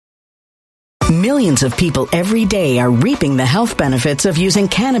Millions of people every day are reaping the health benefits of using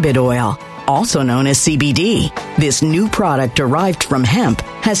cannabis oil, also known as CBD. This new product derived from hemp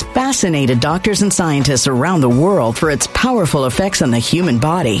has fascinated doctors and scientists around the world for its powerful effects on the human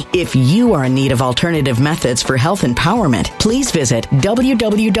body. If you are in need of alternative methods for health empowerment, please visit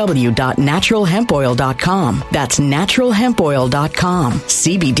www.naturalhempoil.com. That's naturalhempoil.com.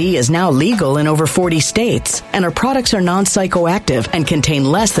 CBD is now legal in over 40 states, and our products are non-psychoactive and contain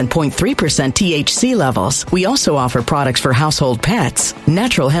less than 0.3% THC levels. We also offer products for household pets.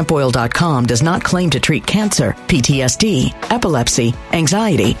 Naturalhempoil.com does not claim to treat cancer, PTSD, epilepsy,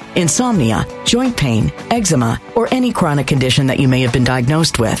 anxiety, insomnia, joint pain, eczema, or any chronic condition that you may have been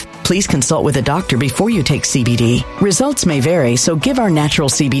diagnosed with. Please consult with a doctor before you take CBD. Results may vary, so give our natural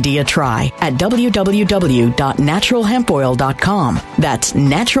CBD a try at www.naturalhempoil.com. That's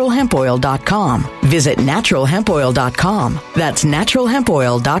naturalhempoil.com. Visit naturalhempoil.com. That's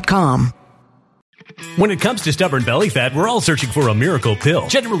naturalhempoil.com. When it comes to stubborn belly fat, we're all searching for a miracle pill.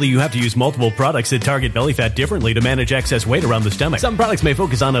 Generally, you have to use multiple products that target belly fat differently to manage excess weight around the stomach. Some products may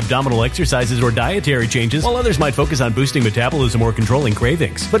focus on abdominal exercises or dietary changes, while others might focus on boosting metabolism or controlling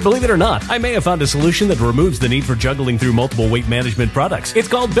cravings. But believe it or not, I may have found a solution that removes the need for juggling through multiple weight management products. It's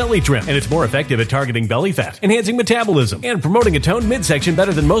called Belly Trim, and it's more effective at targeting belly fat, enhancing metabolism, and promoting a toned midsection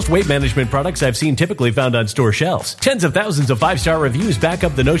better than most weight management products I've seen typically found on store shelves. Tens of thousands of 5-star reviews back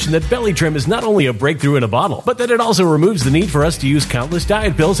up the notion that Belly Trim is not only a breakthrough in a bottle, but that it also removes the need for us to use countless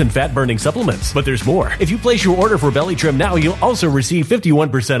diet pills and fat-burning supplements. But there's more. If you place your order for Belly Trim now, you'll also receive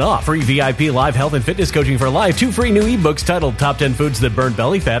 51% off, free VIP live health and fitness coaching for life, 2 free new ebooks titled Top 10 Foods That Burn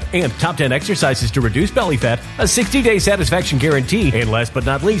Belly Fat and Top 10 Exercises to Reduce Belly Fat, a 60-day satisfaction guarantee, and last but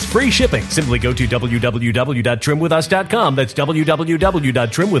not least, free shipping. Simply go to www.trimwithus.com. That's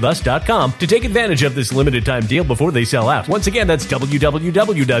www.trimwithus.com to take advantage of this limited time deal before they sell out. Once again, that's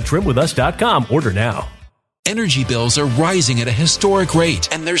www.trimwithus.com. Order now. Energy bills are rising at a historic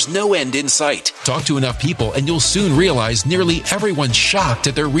rate, and there's no end in sight. Talk to enough people, and you'll soon realize nearly everyone's shocked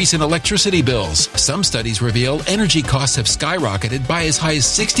at their recent electricity bills. Some studies reveal energy costs have skyrocketed by as high as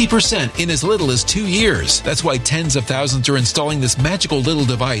 60% in as little as 2 years. That's why tens of thousands are installing this magical little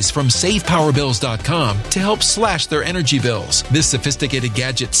device from SavePowerBills.com to help slash their energy bills. This sophisticated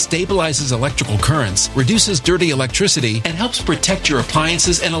gadget stabilizes electrical currents, reduces dirty electricity, and helps protect your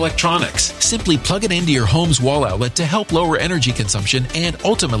appliances and electronics. Simply plug it into your home's wall outlet to help lower energy consumption and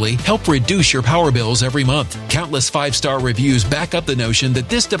ultimately help reduce your power bills every month. Countless 5-star reviews back up the notion that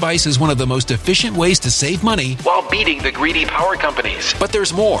this device is one of the most efficient ways to save money while beating the greedy power companies. But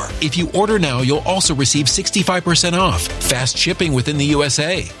there's more. If you order now, you'll also receive 65% off, fast shipping within the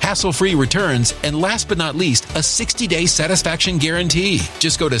USA, hassle-free returns, and last but not least, a 60-day satisfaction guarantee.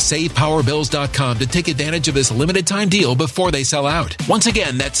 Just go to SavePowerBills.com to take advantage of this limited time deal before they sell out. Once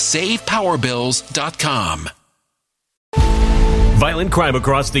again, that's SavePowerBills.com. Violent crime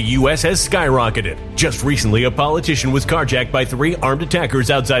across the U.S. has skyrocketed. Just recently, a politician was carjacked by 3 armed attackers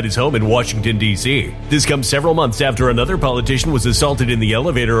outside his home in Washington, D.C. This comes several months after another politician was assaulted in the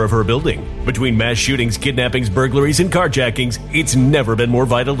elevator of her building. Between mass shootings, kidnappings, burglaries, and carjackings, it's never been more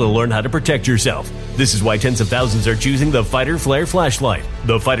vital to learn how to protect yourself. This is why tens of thousands are choosing the Fighter Flare flashlight.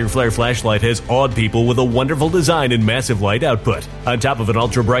 The Fighter Flare flashlight has awed people with a wonderful design and massive light output. On top of an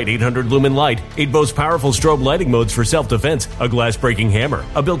ultra-bright 800-lumen light, it boasts powerful strobe lighting modes for self-defense, a glass-breaking hammer,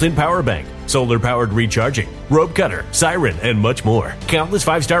 a built-in power bank, solar-powered recharging, rope cutter, siren, and much more. Countless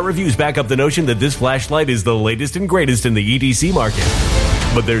 5-star reviews back up the notion that this flashlight is the latest and greatest in the EDC market.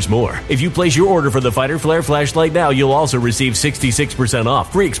 But there's more. If you place your order for the Fighter Flare flashlight now, you'll also receive 66%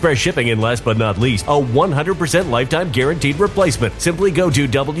 off, free express shipping, and last but not least, a 100% lifetime guaranteed replacement. Simply go to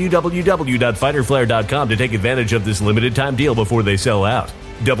www.fighterflare.com to take advantage of this limited time deal before they sell out.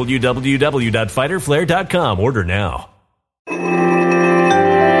 www.fighterflare.com. Order now.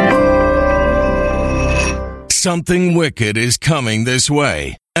 Something wicked is coming this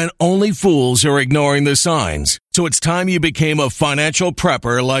way, and only fools are ignoring the signs. So it's time you became a financial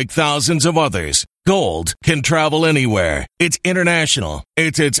prepper like thousands of others. Gold can travel anywhere. It's international.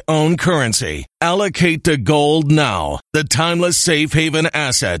 It's its own currency. Allocate to gold now, the timeless safe haven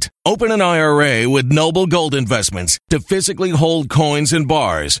asset. Open an IRA with Noble Gold Investments to physically hold coins and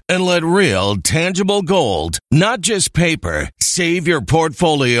bars and let real, tangible gold, not just paper, Save your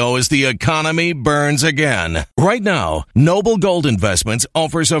portfolio as the economy burns again. Right now, Noble Gold Investments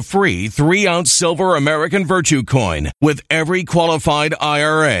offers a free 3-ounce silver American Virtue coin with every qualified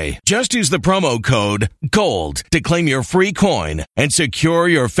IRA. Just use the promo code GOLD to claim your free coin and secure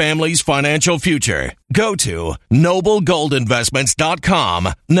your family's financial future. Go to noblegoldinvestments.com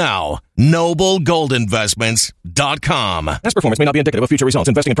now. noblegoldinvestments.com. Past performance may not be indicative of future results.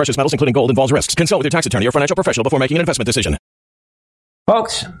 Investing in precious metals, including gold, involves risks. Consult with your tax attorney or financial professional before making an investment decision.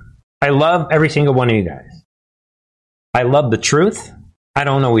 Folks, I love every single one of you guys. I love the truth. I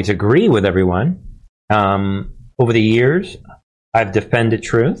don't always agree with everyone. Over the years, I've defended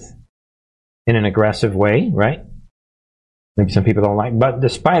truth in an aggressive way, right? Maybe some people don't like, but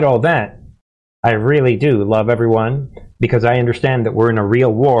despite all that, I really do love everyone because I understand that we're in a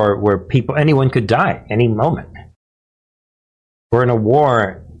real war where anyone could die any moment. We're in a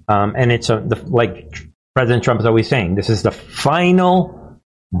war, and it's like President Trump is always saying, this is the final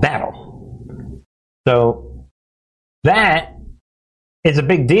battle. So that is a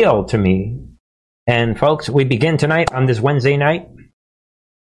big deal to me. And folks, we begin tonight on this Wednesday night.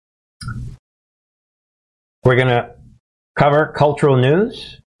 We're going to cover cultural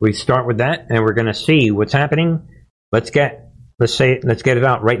news. We start with that, and we're going to see what's happening. Let's get it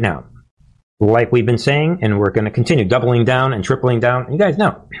out right now. Like we've been saying, and we're going to continue doubling down and tripling down. You guys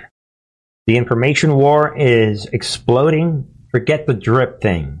know, the information war is exploding. Forget the drip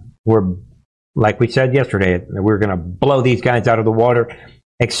thing. We're, like we said yesterday, we're going to blow these guys out of the water.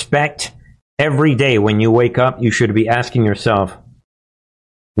 Expect every day when you wake up, you should be asking yourself,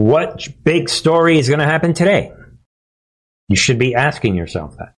 what big story is going to happen today? You should be asking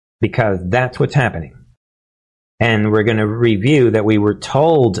yourself that, because that's what's happening. And we're going to review that we were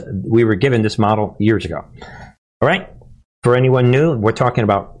given this model years ago. All right? For anyone new, we're talking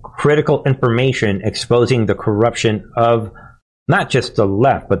about critical information exposing the corruption of not just the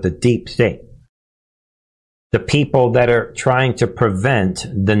left, but the deep state. The people that are trying to prevent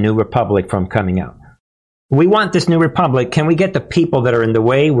the new republic from coming out. We want this new republic. Can we get the people that are in the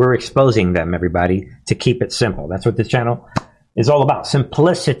way? We're exposing them, everybody, to keep it simple. That's what this channel is all about.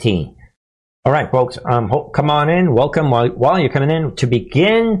 Simplicity. All right, folks, come on in. Welcome while you're coming in to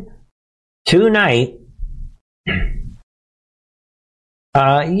begin tonight. You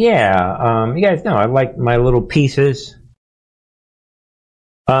guys know I like my little pieces.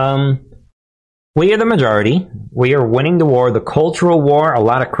 We are the majority. We are winning the war, the cultural war. A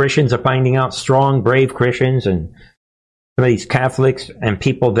lot of Christians are finding out, strong, brave Christians, and some of these Catholics and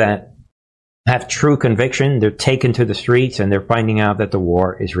people that have true conviction, they're taken to the streets and they're finding out that the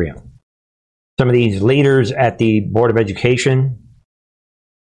war is real. Some of these leaders at the Board of Education,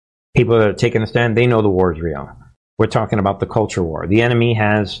 people that are taking a stand, they know the war is real. We're talking about the culture war. The enemy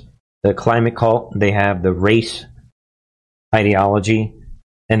has the climate cult. They have the race ideology.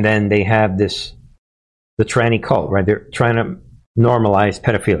 And then they have the tranny cult, right? They're trying to normalize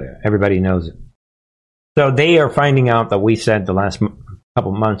pedophilia. Everybody knows it. So they are finding out that we said the last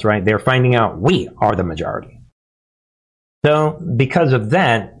couple months, right? They're finding out we are the majority. So because of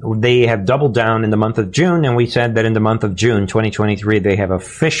that, they have doubled down in the month of June. And we said that in the month of June, 2023, they have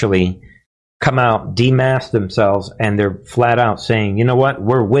officially come out, demasked themselves, and they're flat out saying, you know what?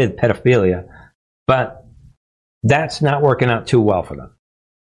 We're with pedophilia. But that's not working out too well for them.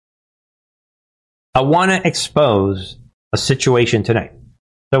 I want to expose a situation tonight.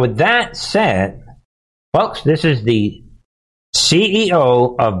 So with that said, folks, this is the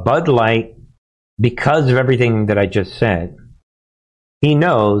CEO of Bud Light. Because of everything that I just said, he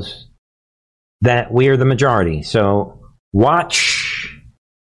knows that we are the majority. So watch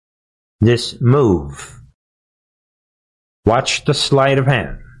this move. Watch the sleight of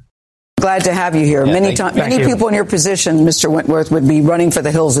hand. Glad to have you here. Yeah, Many people in your position, Mr. Wentworth, would be running for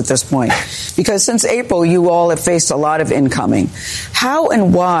the hills at this point. Because since April, you all have faced a lot of incoming. How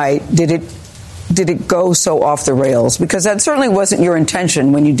and why did it go so off the rails? Because that certainly wasn't your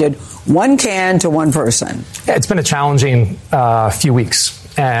intention when you did one can to one person. It's been a challenging few weeks.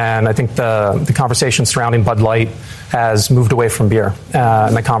 And I think the conversation surrounding Bud Light has moved away from beer.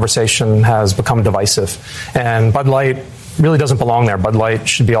 And the conversation has become divisive. And Bud Light really doesn't belong there. Bud Light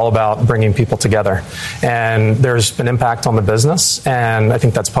should be all about bringing people together. And there's been impact on the business, and I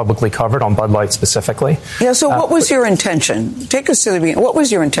think that's publicly covered on Bud Light specifically. Yeah, so what was your intention? Take us to the beginning. What was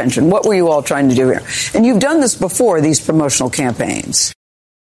your intention? What were you all trying to do here? And you've done this before, these promotional campaigns.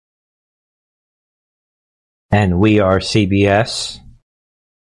 And we are CBS,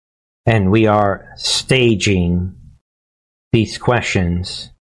 and we are staging these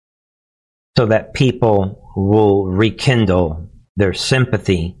questions so that people will rekindle their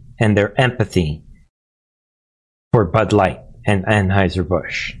sympathy and their empathy for Bud Light. and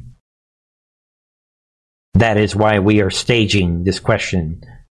Anheuser-Busch. That is why we are staging this question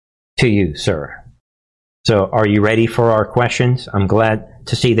to you, sir. So are you ready for our questions? I'm glad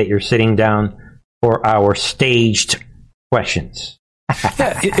to see that you're sitting down for our staged questions.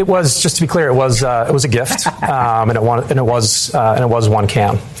 Yeah, it was, just to be clear, it was a gift, and it was one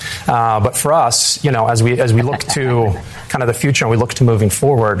can. But for us, as we look to kind of the future and we look to moving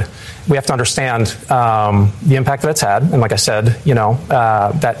forward, we have to understand the impact that it's had. And like I said,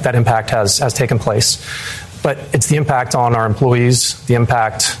 that impact has taken place. But it's the impact on our employees, the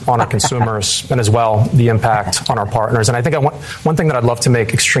impact on our consumers, and as well the impact on our partners. And I think one thing that I'd love to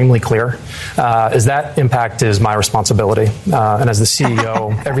make extremely clear is that impact is my responsibility. And as the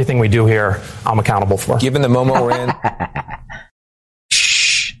CEO, everything we do here, I'm accountable for. Given the moment we're in.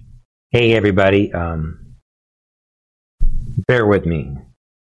 Shh. Hey, everybody. Bear with me.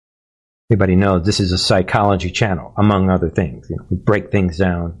 Everybody knows this is a psychology channel, among other things. We break things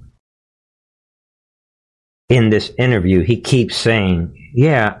down. In this interview, he keeps saying,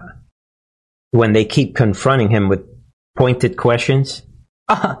 when they keep confronting him with pointed questions,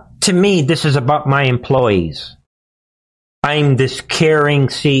 to me, this is about my employees. I'm this caring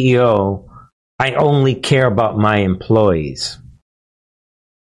CEO. I only care about my employees.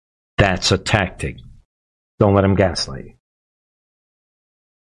 That's a tactic. Don't let him gaslight you.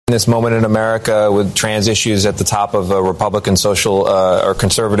 In this moment in America with trans issues at the top of a Republican social or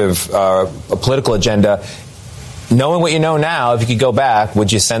conservative political agenda, knowing what you know now, if you could go back,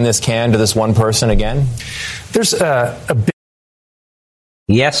 would you send this can to this one person again? There's a big...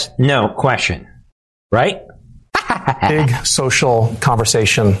 Yes, no question, right? Big social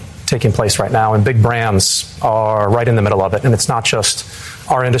conversation taking place right now, and big brands are right in the middle of it. And it's not just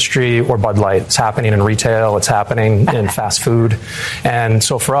our industry or Bud Light. It's happening in retail. It's happening in fast food. And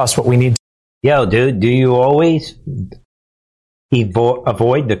so for us, what we need... Yo, dude, do you always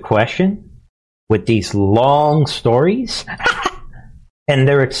avoid the question with these long stories? And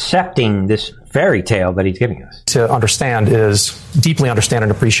they're accepting this fairy tale that he's giving us. To understand is, deeply understand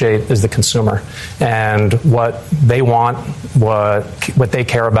and appreciate, is the consumer and what they want, what they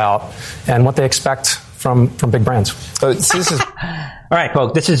care about, and what they expect from big brands. So this is all right,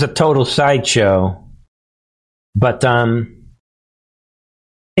 folks. This is a total sideshow, but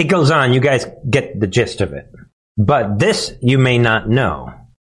it goes on. You guys get the gist of it. But this you may not know.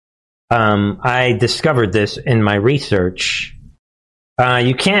 I discovered this in my research.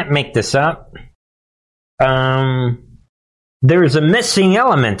 You can't make this up. There's a missing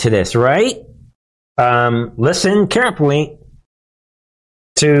element to this, right? Listen carefully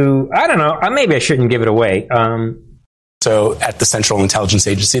to, I don't know, maybe I shouldn't give it away. So at the Central Intelligence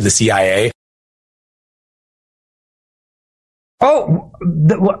Agency, the CIA.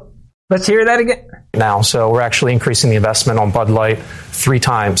 Let's hear that again. Now, so we're actually increasing the investment on Bud Light 3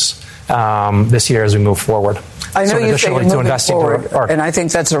 times this year as we move forward. I know you say you're moving forward, and I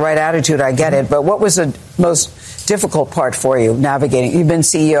think that's the right attitude. I get it. But what was the most difficult part for you navigating? You've been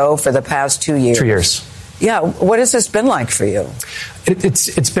CEO for the past 2 years. 2 years. Yeah. What has this been like for you?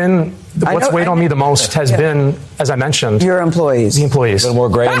 It's been, what's weighed on me the most has been, as I mentioned, your employees. The employees. A little more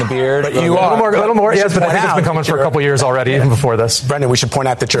gray in the beard. But you are. A little more, yes, but I think it's been coming for a couple of years already, even before this. Brendan, we should point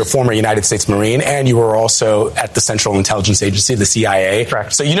out that you're a former United States Marine, and you were also at the Central Intelligence Agency, the CIA.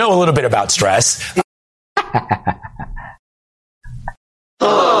 Correct. So you know a little bit about stress.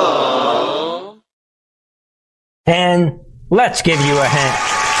 And let's give you a hint.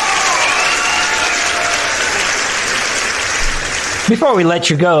 Before we let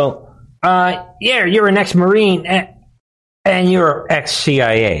you go, you're an ex-Marine and you're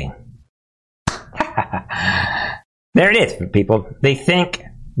ex-CIA. There it is, people. They think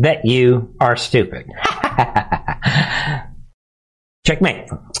that you are stupid. Checkmate.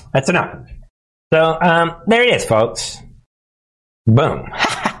 That's enough. So, there it is, folks. Boom.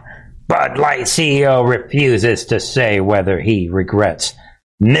 Bud Light CEO refuses to say whether he regrets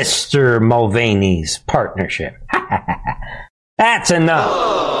Mr. Mulvaney's partnership. That's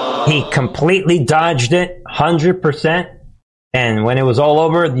enough. He completely dodged it, 100%. And when it was all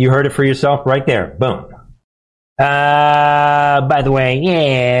over, you heard it for yourself right there. Boom. By the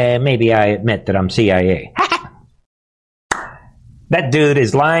way, maybe I admit that I'm CIA. That dude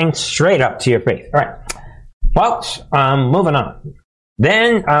is lying straight up to your face. All right. Folks, moving on.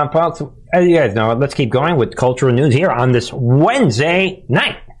 Then, folks, as you guys know, let's keep going with cultural news here on this Wednesday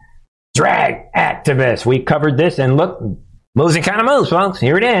night. Drag activists. We covered this, and look, moves and kind of moves, folks.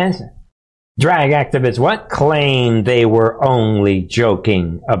 Here it is. Drag activists, what? Claim they were only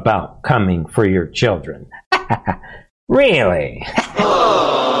joking about coming for your children. Really?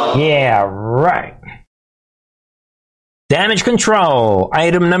 Yeah, right. Damage control,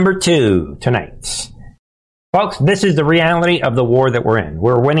 item number 2 tonight. Folks, this is the reality of the war that we're in.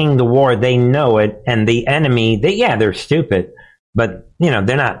 We're winning the war. They know it. And the enemy, they're stupid. But,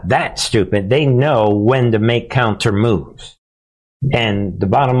 they're not that stupid. They know when to make counter moves. And the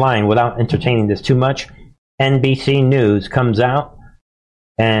bottom line, without entertaining this too much, NBC News comes out.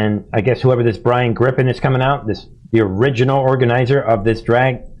 And I guess whoever this Brian Griffin is coming out, the original organizer of this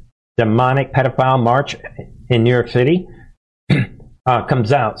demonic pedophile march in New York City,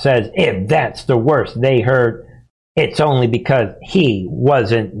 comes out, says, if that's the worst they heard, it's only because he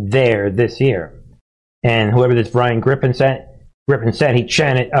wasn't there this year. And whoever this Brian Griffin said he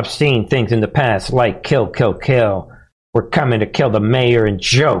chanted obscene things in the past, like kill, kill, kill. We're coming to kill the mayor, and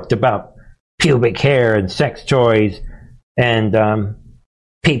joked about pubic hair and sex toys. And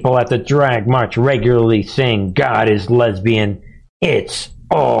people at the drag march regularly sing, God is lesbian. It's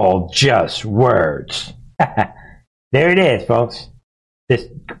all just words. There it is, folks. This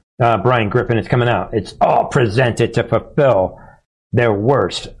Brian Griffin is coming out. It's all presented to fulfill their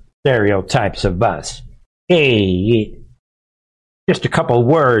worst stereotypes of us. Hey, just a couple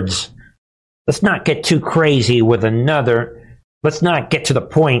words. Let's not get too crazy with another. Let's not get to the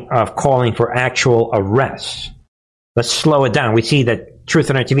point of calling for actual arrests. Let's slow it down. We see that Truth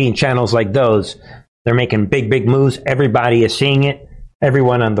on Our TV and channels like those, they're making big, big moves. Everybody is seeing it.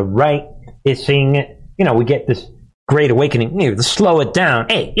 Everyone on the right is seeing it. We get this great awakening. Let's slow it down.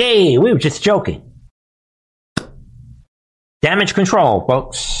 Hey, we were just joking. Damage control,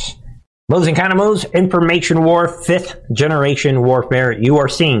 folks. Losing kind of moves. Information war, 5th generation warfare. You are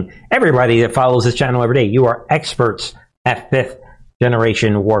seeing everybody that follows this channel every day. You are experts at 5th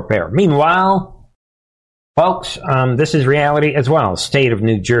generation warfare. Meanwhile, folks, this is reality as well. State of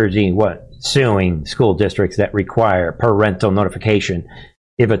New Jersey, suing school districts that require parental notification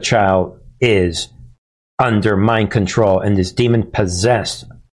if a child is under mind control and is demon-possessed,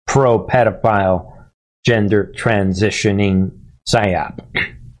 pro-pedophile, gender transitioning psyop.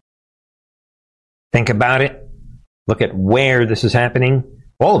 Think about it. Look at where this is happening.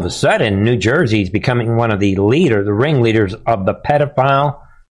 All of a sudden, New Jersey is becoming one of the ringleaders of the pedophile,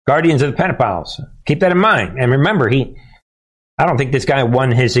 guardians of the pedophiles. Keep that in mind. And remember, I don't think this guy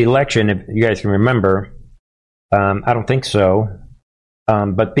won his election, if you guys can remember. I don't think so.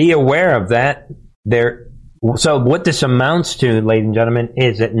 But be aware of that. So what this amounts to, ladies and gentlemen,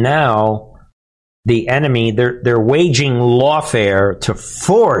 is that now the enemy, they're waging lawfare to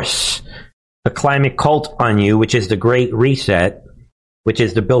force the climate cult on you, which is the Great Reset, which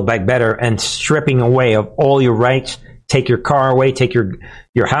is the Build Back Better, and stripping away of all your rights, take your car away, take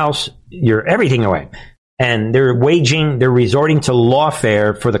your house, your everything away. And they're resorting to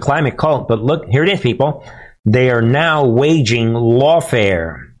lawfare for the climate cult. But look, here it is, people. They are now waging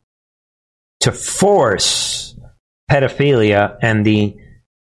lawfare to force pedophilia and the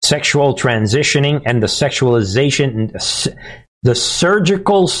sexual transitioning and the sexualization, the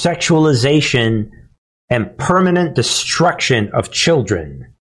surgical sexualization and permanent destruction of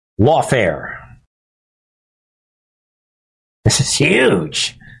children. Lawfare. This is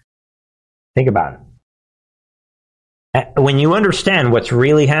huge. Think about it. When you understand what's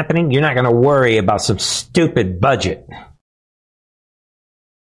really happening, you're not going to worry about some stupid budget.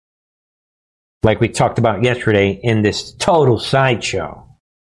 Like we talked about yesterday in this total sideshow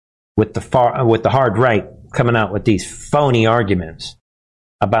with the hard right coming out with these phony arguments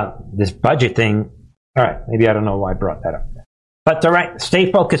about this budget thing. All right, maybe I don't know why I brought that up. But all right,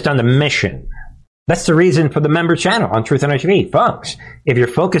 stay focused on the mission. That's the reason for the member channel on Truth on Our TV, folks. If you're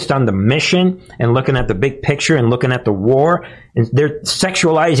focused on the mission and looking at the big picture and looking at the war, and they're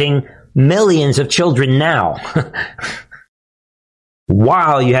sexualizing millions of children now.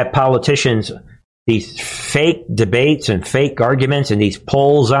 While you have politicians, these fake debates and fake arguments and these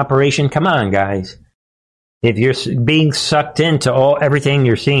polls operation. Come on, guys. If you're being sucked into everything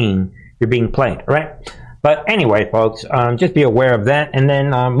you're seeing, you're being played, right? But anyway, folks, just be aware of that. And then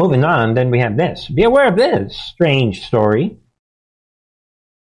moving on, then we have this. Be aware of this strange story.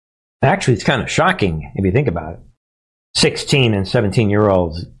 Actually, it's kind of shocking if you think about it. 16 and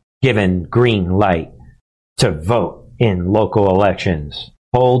 17-year-olds given green light to vote in local elections.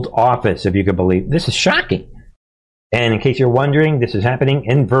 Hold office, if you could believe. This is shocking. And in case you're wondering, this is happening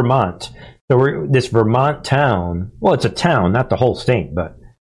in Vermont. So this Vermont town, well, it's a town, not the whole state, but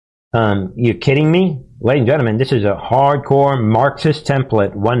you kidding me? Ladies and gentlemen, this is a hardcore Marxist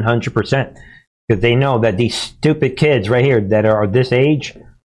template, 100%. Because they know that these stupid kids right here that are this age,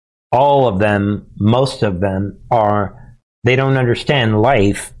 all of them, most of them they don't understand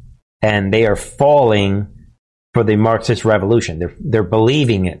life, and they are falling for the Marxist revolution. They're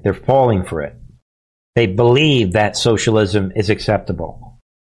believing it. They're falling for it. They believe that socialism is acceptable.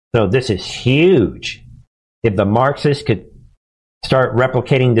 So this is huge. If the Marxists could start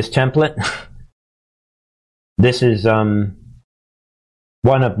replicating this template, this is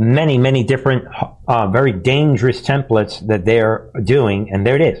one of many, many different very dangerous templates that they're doing. And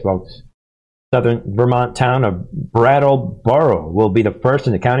there it is, folks. Southern Vermont town of Brattleboro will be the first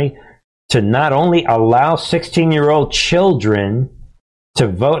in the county to not only allow 16-year-old children to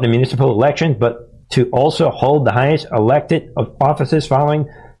vote in a municipal election, but to also hold the highest elected offices following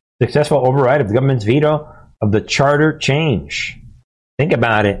successful override of the government's veto of the charter change. Think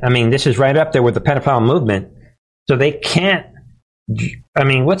about it. I mean, this is right up there with the pedophile movement. So they can't, I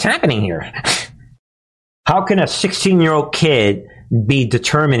mean, what's happening here? How can a 16-year-old kid be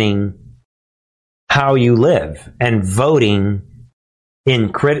determining how you live and voting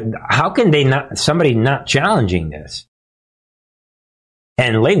in how can they not, somebody not challenging this?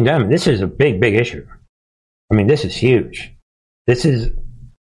 And ladies and gentlemen, this is a big, big issue. I mean, this is huge. This is,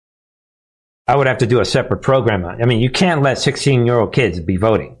 I would have to do a separate program on it. I mean, you can't let 16-year-old kids be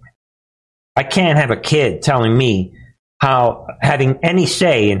voting. I can't have a kid telling me how, having any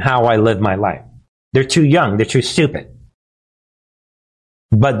say in how I live my life. They're too young. They're too stupid.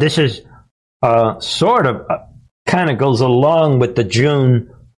 But this is sort of kind of goes along with the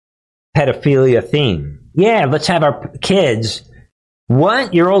June pedophilia theme. Yeah, let's have our kids.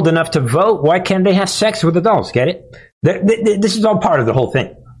 What? You're old enough to vote? Why can't they have sex with adults? Get it? This is all part of the whole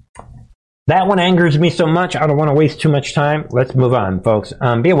thing. That one angers me so much, I don't want to waste too much time. Let's move on, folks.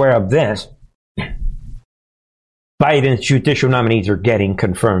 Be aware of this. Biden's judicial nominees are getting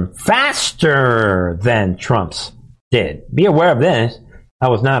confirmed faster than Trump's did. Be aware of this. I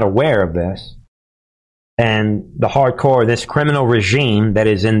was not aware of this. And the hardcore, this criminal regime that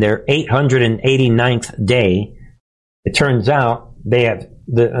is in their 889th day, it turns out they have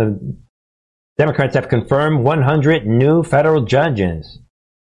the Democrats have confirmed 100 new federal judges.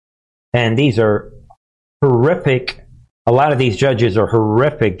 And these are horrific. A lot of these judges are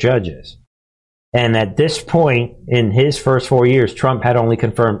horrific judges. And at this point, in his first 4 years, Trump had only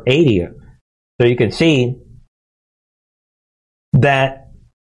confirmed 80. So you can see that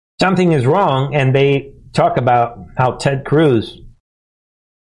something is wrong. And they talk about how Ted Cruz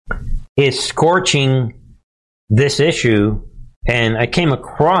is scorching this issue. And I came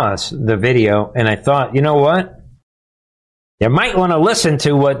across the video and I thought, you know what? You might want to listen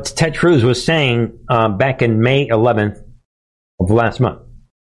to what Ted Cruz was saying back in May 11th of last month.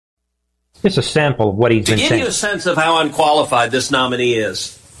 Just a sample of what he's been saying. To give you a sense of how unqualified this nominee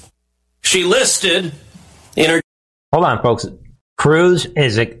is, she listed in her... Hold on, folks. Cruz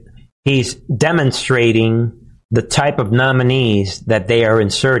he's demonstrating the type of nominees that they are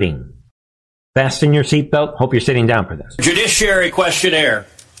inserting. Fasten your seatbelt. Hope you're sitting down for this. Judiciary questionnaire.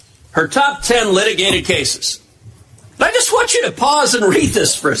 Her top 10 litigated cases. I just want you to pause and read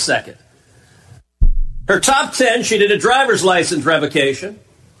this for a second. Her top 10, she did a driver's license revocation.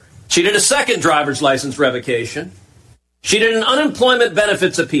 She did a second driver's license revocation. She did an unemployment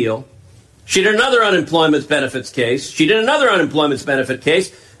benefits appeal. She did another unemployment benefits case. She did another unemployment benefit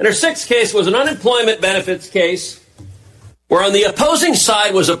case. And her sixth case was an unemployment benefits case where on the opposing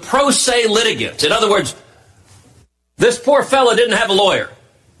side was a pro se litigant. In other words, this poor fella didn't have a lawyer.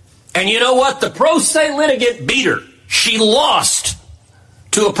 And you know what? The pro se litigant beat her. She lost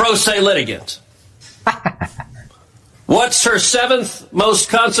to a pro se litigant. What's her seventh most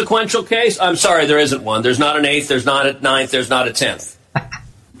consequential case? I'm sorry, there isn't one. There's not an eighth, there's not a ninth, there's not a 10th.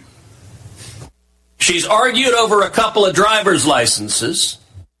 She's argued over a couple of driver's licenses.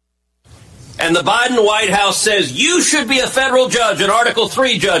 And the Biden White House says you should be a federal judge, an Article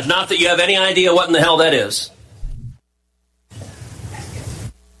 3 judge, not that you have any idea what in the hell that is.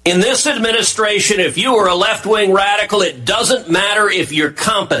 In this administration, if you are a left-wing radical, it doesn't matter if you're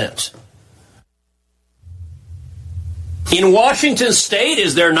competent. In Washington state,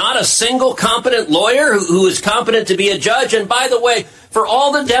 is there not a single competent lawyer who is competent to be a judge? And by the way, for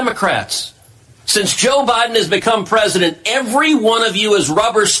all the Democrats, since Joe Biden has become president, every one of you has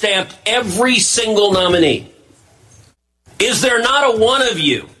rubber-stamped every single nominee. Is there not a one of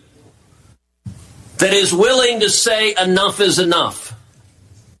you that is willing to say enough is enough?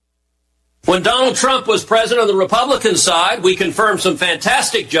 When Donald Trump was president on the Republican side, we confirmed some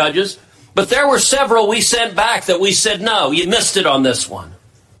fantastic judges, but there were several we sent back that we said, no, you missed it on this one.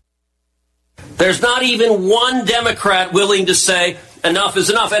 There's not even one Democrat willing to say enough is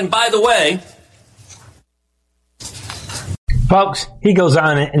enough. And by the way, folks, he goes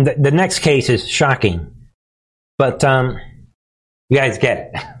on, and the next case is shocking. But you guys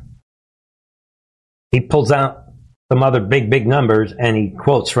get it. He pulls out some other big, big numbers, and he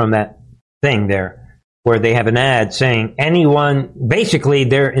quotes from that thing there. where they have an ad saying anyone, basically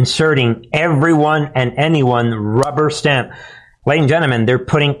they're inserting everyone and anyone rubber stamp. Ladies and gentlemen, they're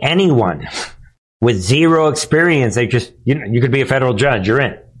putting anyone with zero experience. They just, you could be a federal judge, you're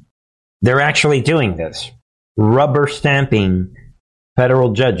in. They're actually doing this. Rubber stamping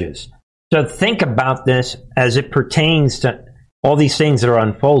federal judges. So think about this as it pertains to all these things that are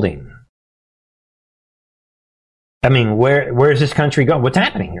unfolding. I mean, where is this country going? What's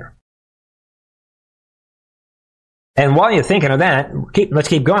happening here? And while you're thinking of that, let's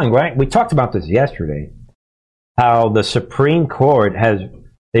keep going, right? We talked about this yesterday, how the Supreme Court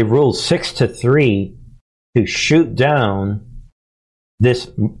they ruled 6-3 to shoot down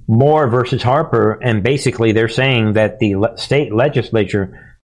this Moore versus Harper, and basically they're saying that the state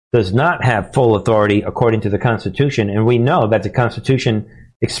legislature does not have full authority according to the Constitution, and we know that the Constitution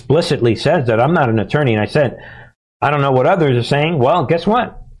explicitly says that. I'm not an attorney, and I said, I don't know what others are saying. Well, guess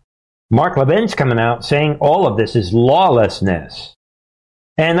what? Mark Levin's coming out saying all of this is lawlessness.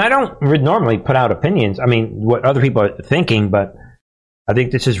 And I don't normally put out opinions, I mean, what other people are thinking, but I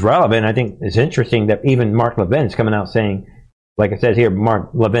think this is relevant. I think it's interesting that even Mark Levin's coming out saying, like it says here,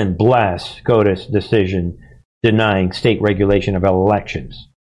 Mark Levin blasts SCOTUS decision denying state regulation of elections.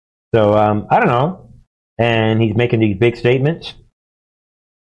 So, I don't know. And he's making these big statements,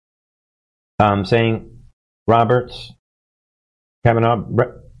 saying Roberts, Kavanaugh,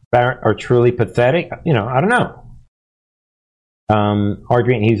 Barrett are truly pathetic. I don't know.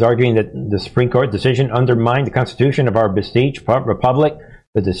 He's arguing that the Supreme Court decision undermined the Constitution of our besieged republic.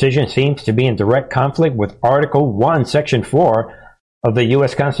 The decision seems to be in direct conflict with Article 1, Section 4 of the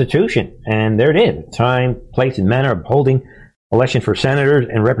U.S. Constitution. And there it is. Time, place, and manner of holding election for senators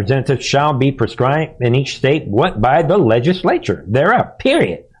and representatives shall be prescribed in each state by the legislature thereof,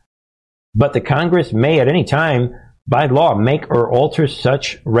 period. But the Congress may at any time by law make or alter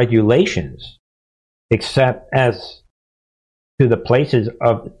such regulations, except as to the places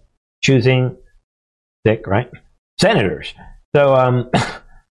of choosing senators. So,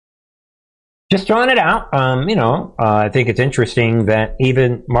 just throwing it out, I think it's interesting that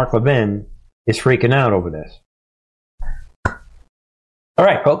even Mark Levin is freaking out over this. All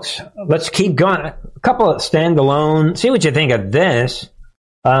right, folks, let's keep going. A couple of standalone, see what you think of this.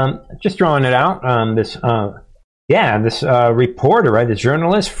 Just throwing it out. This reporter, right, this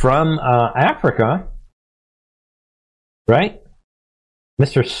journalist from Africa, right?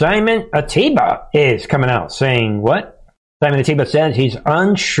 Mr. Simon Atiba is coming out saying what? Simon Atiba says he's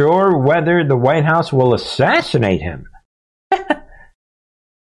unsure whether the White House will assassinate him.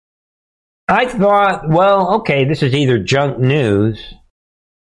 I thought, well, okay, this is either junk news,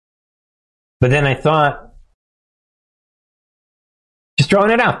 but then I thought, just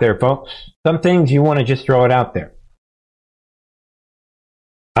throwing it out there, folks. Some things you want to just throw it out there.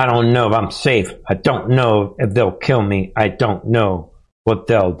 I don't know if I'm safe. I don't know if they'll kill me. I don't know what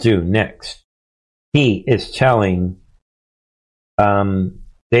they'll do next. He is telling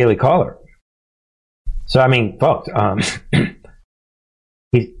Daily Caller. So, I mean, folks,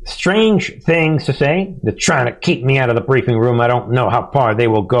 he's strange things to say. They're trying to keep me out of the briefing room. I don't know how far they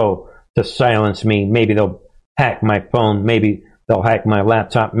will go to silence me. Maybe they'll hack my phone. Maybe they'll hack my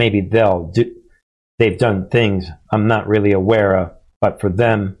laptop. Maybe they've done things I'm not really aware of. But for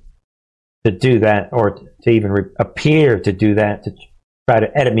them to do that, or to even appear to do that, to try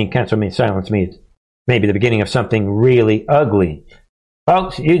to edit me, cancel me, silence me, it's maybe the beginning of something really ugly.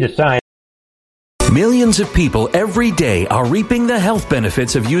 Folks, you decide. Millions of people every day are reaping the health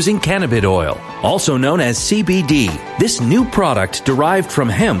benefits of using cannabis oil, also known as CBD. This new product derived from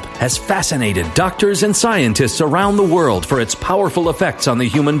hemp has fascinated doctors and scientists around the world for its powerful effects on the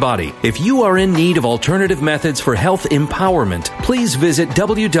human body. If you are in need of alternative methods for health empowerment, please visit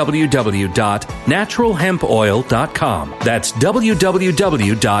www.naturalhempoil.com. That's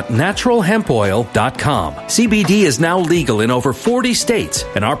www.naturalhempoil.com. CBD is now legal in over 40 states,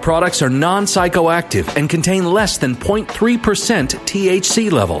 and our products are non-psychoactive and contain less than 0.3%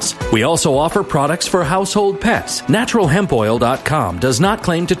 THC levels. We also offer products for household pets. NaturalHempOil.com does not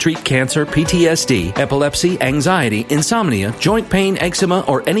claim to treat cancer, PTSD, epilepsy, anxiety, insomnia, joint pain, eczema,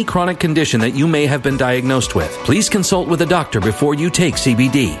 or any chronic condition that you may have been diagnosed with. Please consult with a doctor before you take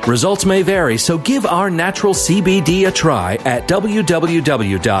CBD. Results may vary, so give our natural CBD a try at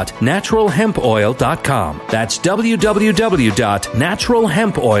www.naturalhempoil.com. That's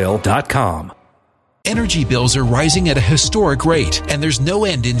www.naturalhempoil.com. Energy bills are rising at a historic rate, and there's no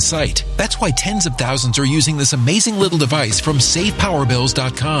end in sight. That's why tens of thousands are using this amazing little device from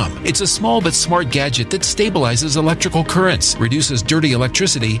SavePowerBills.com. It's a small but smart gadget that stabilizes electrical currents, reduces dirty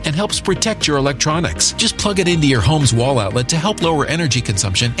electricity, and helps protect your electronics. Just plug it into your home's wall outlet to help lower energy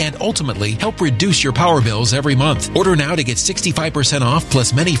consumption and ultimately help reduce your power bills every month. Order now to get 65% off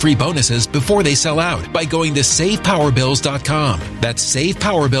plus many free bonuses before they sell out by going to SavePowerBills.com. That's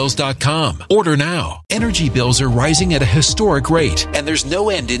SavePowerBills.com. Order now. Energy bills are rising at a historic rate, and there's no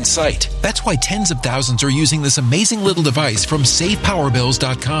end in sight. That's why tens of thousands are using this amazing little device from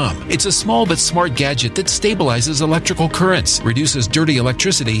SavePowerBills.com. It's a small but smart gadget that stabilizes electrical currents, reduces dirty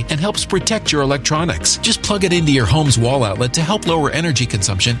electricity, and helps protect your electronics. Just plug it into your home's wall outlet to help lower energy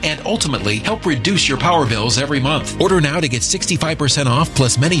consumption and ultimately help reduce your power bills every month. Order now to get 65% off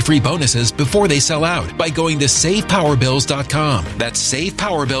plus many free bonuses before they sell out by going to SavePowerBills.com. That's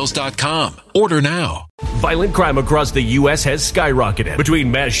SavePowerBills.com. Order now. Violent crime across the U.S. has skyrocketed. Between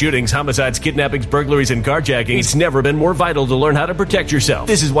mass shootings, homicides, kidnappings, burglaries, and carjackings, it's never been more vital to learn how to protect yourself.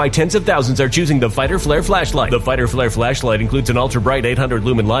 This is why tens of thousands are choosing the Fighter Flare flashlight. The Fighter Flare flashlight includes an ultra-bright 800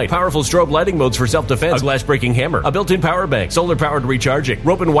 lumen light, powerful strobe lighting modes for self-defense, a glass-breaking hammer, a built-in power bank, solar-powered recharging,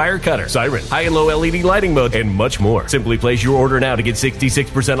 rope and wire cutter, siren, high and low LED lighting mode, and much more. Simply place your order now to get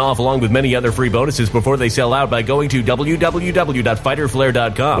 66% off along with many other free bonuses before they sell out by going to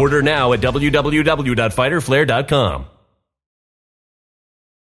www.fighterflare.com. Order now at www.fighterflare.com.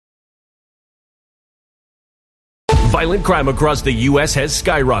 Violent crime across the U.S. has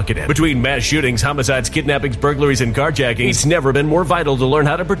skyrocketed. Between mass shootings, homicides, kidnappings, burglaries, and carjackings, it's never been more vital to learn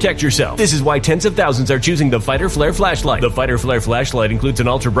how to protect yourself. This is why tens of thousands are choosing the Fighter Flare flashlight. The Fighter Flare flashlight includes an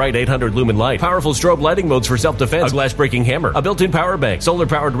ultra-bright 800 lumen light, powerful strobe lighting modes for self-defense, a glass-breaking hammer, a built-in power bank,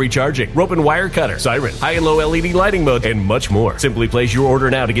 solar-powered recharging, rope and wire cutter, siren, high and low LED lighting mode, and much more. Simply place your order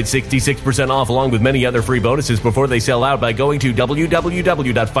now to get 66% off along with many other free bonuses before they sell out by going to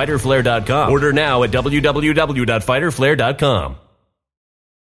www.fighterflare.com. Order now at www.fighterflare.com.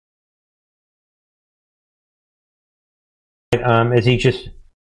 Is he just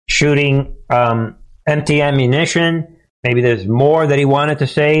shooting empty ammunition? Maybe there's more that he wanted to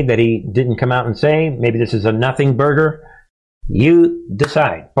say that he didn't come out and say. Maybe this is a nothing burger. You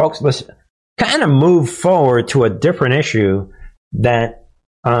decide. Folks, let's kind of move forward to a different issue that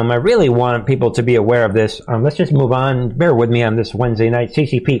I really want people to be aware of this. Let's just move on. Bear with me on this Wednesday night.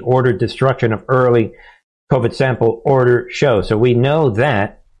 CCP ordered destruction of early COVID sample order show. So we know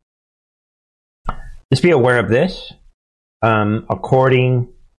that. Just be aware of this. According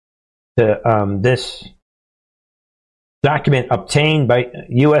to this document obtained by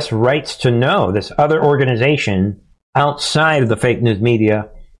U.S. Rights to Know, this other organization outside of the fake news media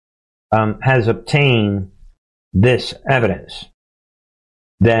has obtained this evidence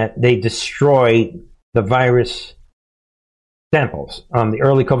that they destroyed the virus samples. The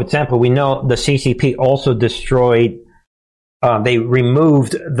early COVID sample, we know the CCP also destroyed, they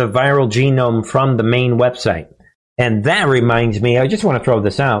removed the viral genome from the main website. And that reminds me, I just want to throw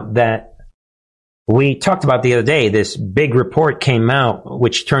this out, that we talked about the other day, this big report came out,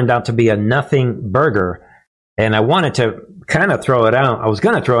 which turned out to be a nothing burger. And I wanted to kind of throw it out. I was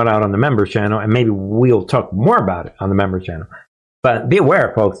going to throw it out on the members channel, and maybe we'll talk more about it on the members channel. But be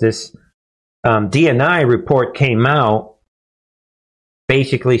aware, folks, this DNI report came out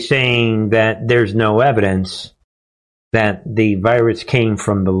basically saying that there's no evidence that the virus came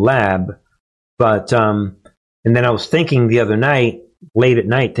from the lab. But, and then I was thinking the other night, late at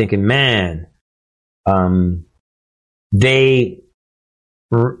night, thinking, man, they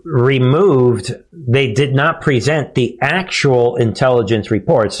removed, they did not present the actual intelligence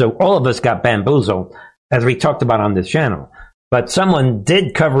report. So all of us got bamboozled, as we talked about on this channel. But someone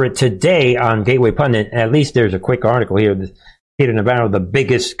did cover it today on Gateway Pundit. At least there's a quick article here. Peter Navarro, the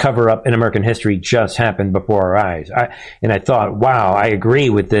biggest cover-up in American history, just happened before our eyes. And I thought, wow, I agree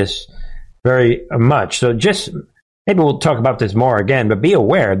with this very much. So just, maybe we'll talk about this more again, but be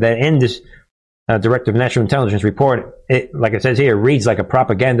aware that in this Director of National Intelligence report, it, like it says here, reads like a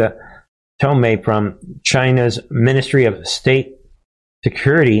propaganda tome from China's Ministry of State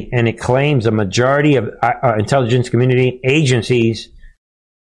Security, and it claims a majority of intelligence community agencies,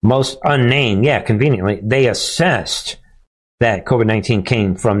 most unnamed, conveniently, they assessed that COVID-19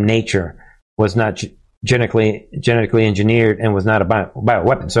 came from nature, was not genetically engineered, and was not a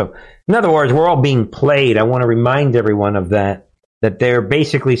bioweapon. So, in other words, we're all being played. I want to remind everyone of that they're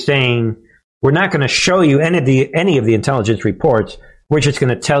basically saying, we're not going to show you any of the intelligence reports. We're just going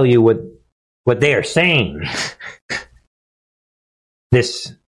to tell you what they are saying.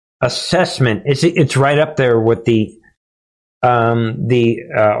 This assessment, it's right up there with the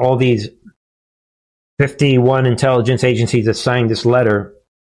all these 51 intelligence agencies have signed this letter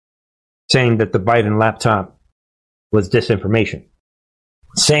saying that the Biden laptop was disinformation.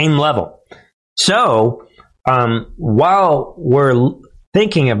 Same level. So, while we're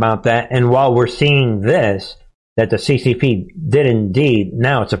thinking about that and while we're seeing this, that the CCP did indeed,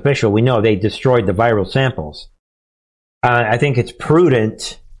 now it's official, we know they destroyed the viral samples. I think it's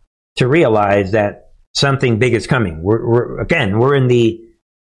prudent to realize that something big is coming. We're in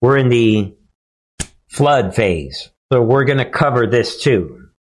the flood phase. So we're going to cover this too.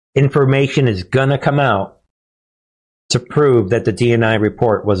 Information is going to come out to prove that the DNI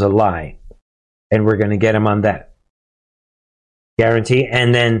report was a lie. And we're going to get them on that. Guarantee.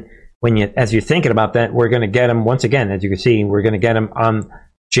 And then as you're thinking about that, we're going to get them, once again, as you can see, we're going to get them on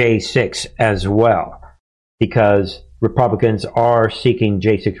J6 as well. Because Republicans are seeking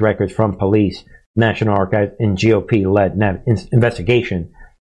J6 records from police, National Archives, and GOP-led investigation.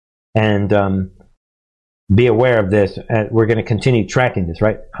 And be aware of this. We're going to continue tracking this,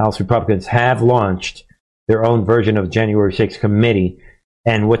 right? House Republicans have launched their own version of January 6th committee.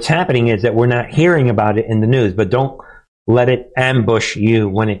 And what's happening is that we're not hearing about it in the news, but don't let it ambush you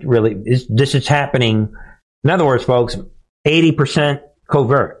when it really is. This is happening. In other words, folks, 80%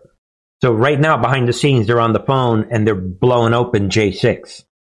 covert. So right now, behind the scenes, they're on the phone and they're blowing open J6.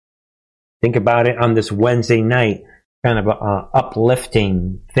 Think about it on this Wednesday night, kind of an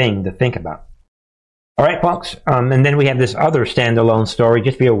uplifting thing to think about. All right, folks. And then we have this other standalone story.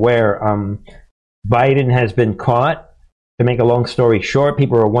 Just be aware, Biden has been caught. To make a long story short,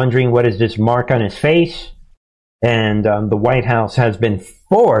 people are wondering what is this mark on his face. And the White House has been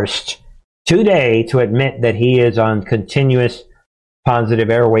forced today to admit that he is on continuous positive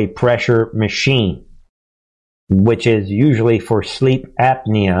airway pressure machine, which is usually for sleep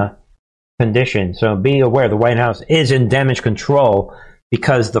apnea condition. So be aware the White House is in damage control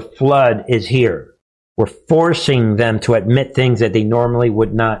because the flood is here. We're forcing them to admit things that they normally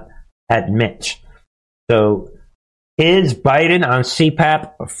would not admit. So is Biden on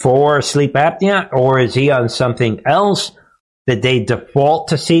CPAP for sleep apnea, or is he on something else? Did they default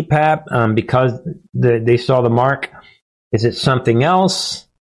to CPAP because they saw the mark? Is it something else?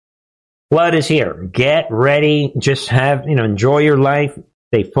 Flood is here. Get ready. Just enjoy your life.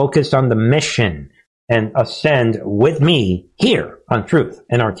 Stay focused on the mission and ascend with me here on Truth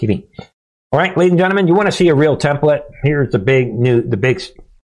and RTV. All right, ladies and gentlemen, you want to see a real template? Here's the big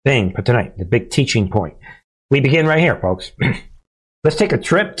thing for tonight, the big teaching point. We begin right here, folks. Let's take a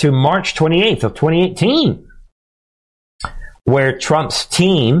trip to March 28th of 2018, where Trump's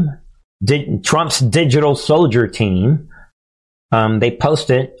digital soldier team, they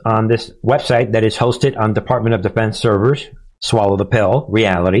posted on this website that is hosted on Department of Defense servers. Swallow the pill,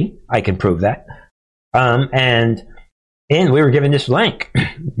 reality. I can prove that. And we were given this link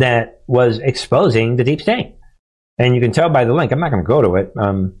that was exposing the deep state. And you can tell by the link, I'm not going to go to it,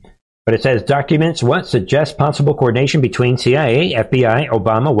 but it says documents suggest possible coordination between CIA, FBI,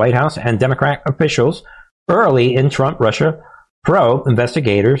 Obama, White House, and Democrat officials early in Trump-Russia probe,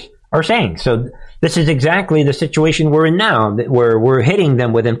 investigators are saying. So this is exactly the situation we're in now, where we're hitting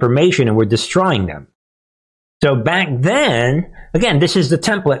them with information and we're destroying them. So back then, again, this is the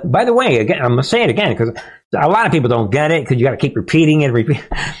template. By the way, again, I'm going to say it again because a lot of people don't get it because you got to keep repeating it.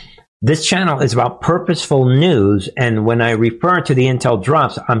 This channel is about purposeful news, and when I refer to the intel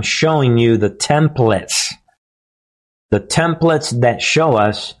drops, I'm showing you the templates that show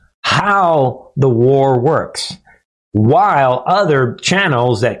us how the war works. While other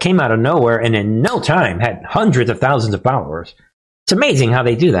channels that came out of nowhere and in no time had hundreds of thousands of followers. It's amazing how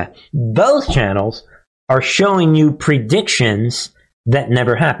they do that. Those channels are showing you predictions that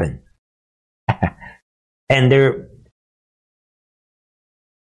never happen. And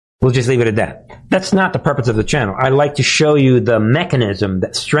we'll just leave it at that. That's not the purpose of the channel. I like to show you the mechanism,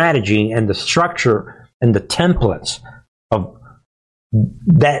 that strategy, and the structure and the templates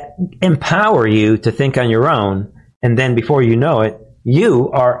that empower you to think on your own. And then before you know it,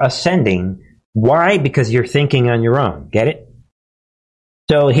 you are ascending. Why? Because you're thinking on your own. Get it?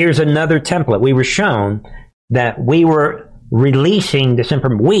 So here's another template. We were shown that we were releasing this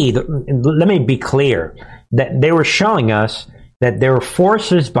information. Let me be clear, that they were showing us that there were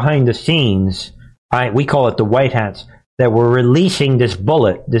forces behind the scenes, we call it the White Hats, that were releasing this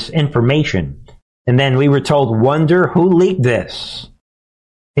information. And then we were told, wonder who leaked this?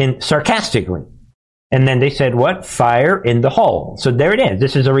 Sarcastically. And then they said, what? Fire in the hole. So there it is.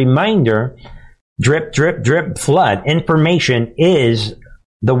 This is a reminder. Drip, drip, drip, flood. Information is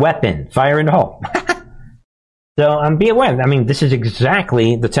the weapon. Fire in the hole. So be aware. I mean, this is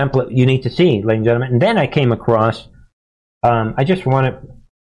exactly the template you need to see, ladies and gentlemen. And then I came across, I just want to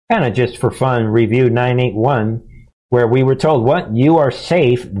kind of just for fun, review 981, where we were told, what? You are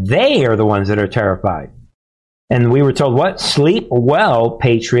safe. They are the ones that are terrified. And we were told, what? Sleep well,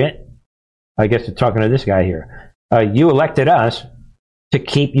 Patriot. I guess they're talking to this guy here. You elected us to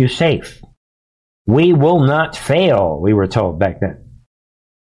keep you safe. We will not fail, we were told back then.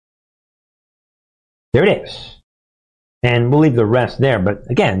 There it is. And we'll leave the rest there. But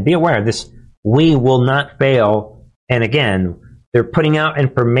again, be aware of this. We will not fail. And again, they're putting out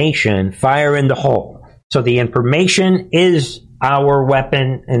information, fire in the hole. So the information is our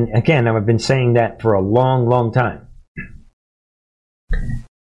weapon. And again, I've been saying that for a long, long time.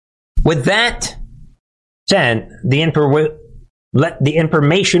 With that said, the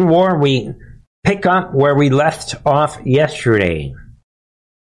information war, we pick up where we left off yesterday.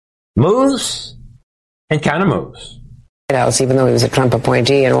 Moves and counter moves. Even though he was a Trump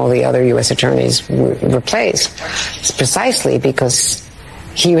appointee and all the other U.S. attorneys were replaced. It's precisely because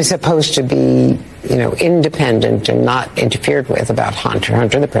he was supposed to be, independent and not interfered with about Hunter,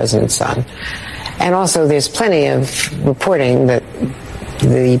 the president's son. And also there's plenty of reporting that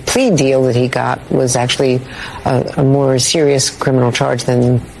the plea deal that he got was actually a more serious criminal charge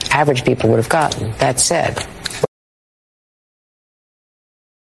than average people would have gotten. That said.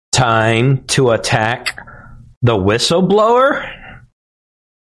 Time to attack the whistleblower?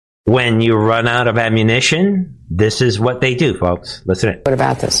 When you run out of ammunition, this is what they do, folks. Listen. What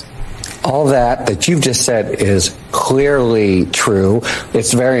about this? All that you've just said is clearly true.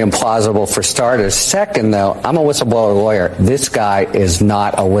 It's very implausible for starters. Second, though, I'm a whistleblower lawyer. This guy is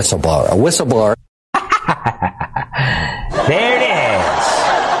not a whistleblower. A whistleblower. There it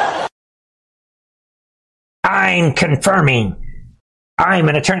is. I'm confirming. I'm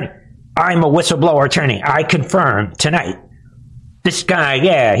an attorney. I'm a whistleblower attorney. I confirm tonight. This guy,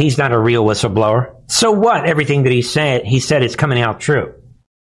 yeah, he's not a real whistleblower. So what? Everything that he said is coming out true.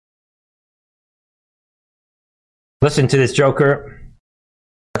 Listen to this joker.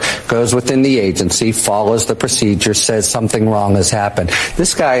 Goes within the agency, follows the procedure, says something wrong has happened.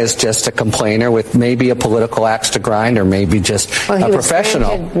 This guy is just a complainer with maybe a political axe to grind or maybe just a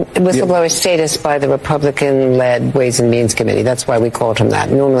professional. Whistleblower status by the Republican-led Ways and Means Committee. That's why we called him that.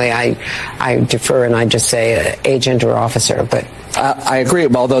 Normally I defer and I just say agent or officer, but I agree,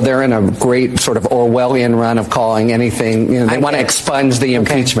 although they're in a great sort of Orwellian run of calling anything, they want to expunge the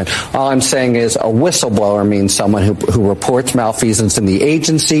impeachment. All I'm saying is a whistleblower means someone who reports malfeasance in the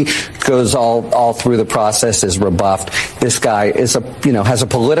agency, goes all through the process, is rebuffed. This guy is has a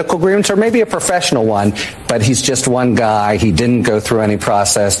political grievance or maybe a professional one, but he's just one guy. He didn't go through any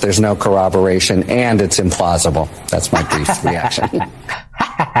process. There's no corroboration, and it's implausible. That's my brief reaction.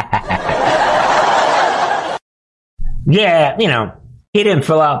 Yeah, he didn't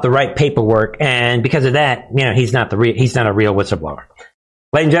fill out the right paperwork, and because of that, he's not a real whistleblower.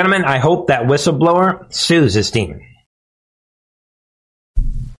 Ladies and gentlemen, I hope that whistleblower sues this demon.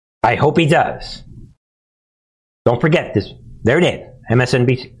 I hope he does. Don't forget this. There it is.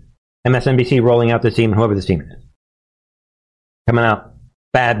 MSNBC rolling out this demon, whoever this demon is. Coming out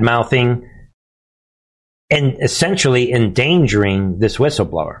bad-mouthing and essentially endangering this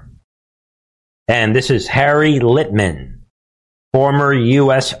whistleblower. And this is Harry Litman, former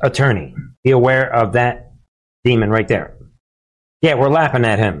U.S. attorney. Be aware of that demon right there. Yeah, we're laughing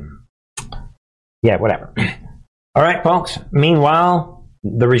at him. Yeah, whatever. All right, folks. Meanwhile,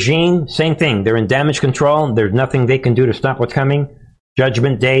 the regime, same thing. They're in damage control. There's nothing they can do to stop what's coming.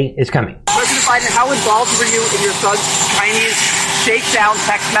 Judgment Day is coming. President Biden, how involved were you in your son's Chinese shakedown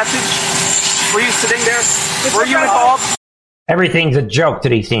text message? Were you sitting there? Were you involved? Everything's a joke to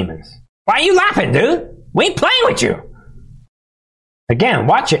these demons. Why are you laughing, dude? We ain't playing with you. Again,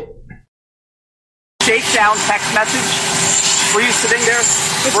 watch it. Shakedown text message. Were you sitting there?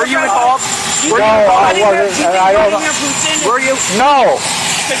 Were you involved? No, I wasn't. I don't know. Were you? No.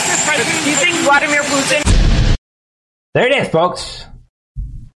 Do you think Vladimir Putin? There it is, folks.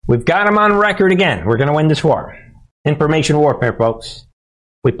 We've got him on record again. We're going to win this war. Information warfare, folks.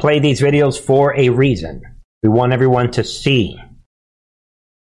 We play these videos for a reason. We want everyone to see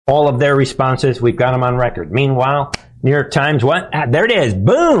all of their responses. We've got them on record. Meanwhile, New York Times, what? There it is.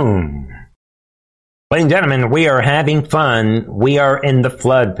 Boom. Ladies and gentlemen, we are having fun. We are in the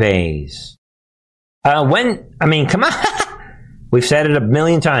flood phase. Come on. We've said it a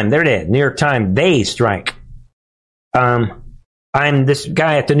million times. There it is. New York Times, they strike. I'm this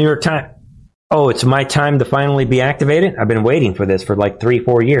guy at the New York Times. Oh, it's my time to finally be activated? I've been waiting for this for like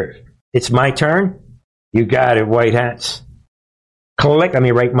 3-4 years. It's my turn? You got it, white hats. Click. Let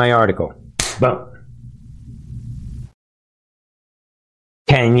me write my article. Boom.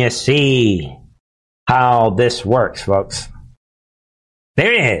 Can you see how this works, folks?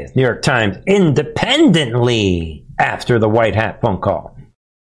 There it is. New York Times independently after the White Hat phone call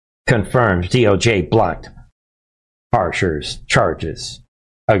confirms DOJ blocked harsher charges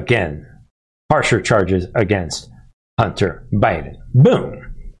against Hunter Biden.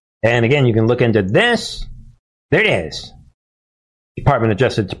 Boom. And again, you can look into this. There it is. Department of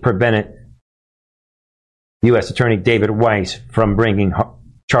Justice prevented U.S. Attorney David Weiss from bringing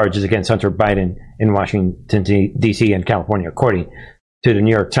charges against Hunter Biden in Washington, D.C. and California, according to the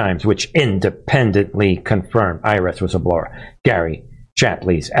New York Times, which independently confirmed IRS whistleblower Gary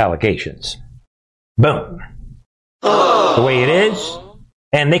Shapley's allegations. Boom. The way it is.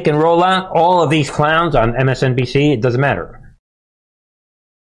 And they can roll out all of these clowns on MSNBC. It doesn't matter.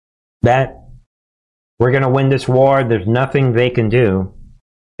 That we're going to win this war. There's nothing they can do.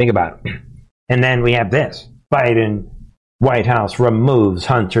 Think about it. And then we have this. Biden White House removes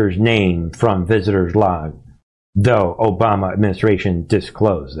Hunter's name from visitors' log, though Obama administration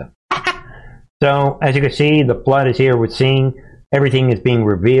disclosed them. So, as you can see, the flood is here. We're seeing everything is being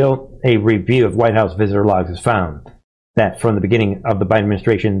revealed. A review of White House visitor logs has found that from the beginning of the Biden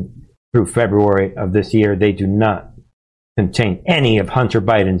administration through February of this year, they do not contain any of Hunter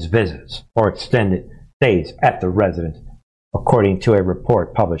Biden's visits or extended stays at the residence, according to a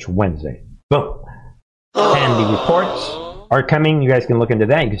report published Wednesday. Boom. And the reports are coming. You guys can look into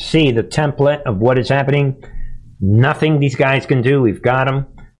that. You can see the template of what is happening. Nothing these guys can do. We've got them.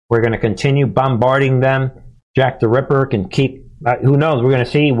 We're going to continue bombarding them. Jack the Ripper can keep... who knows? We're going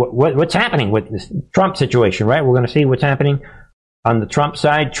to see what's happening with this Trump situation, right? We're going to see what's happening on the Trump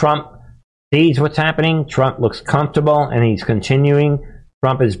side. Trump sees what's happening. Trump looks comfortable, and he's continuing.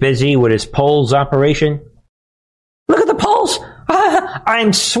 Trump is busy with his polls operation. Look at the polls.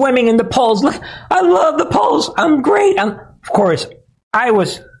 I'm swimming in the polls. Look, I love the polls. I'm great. Of course, I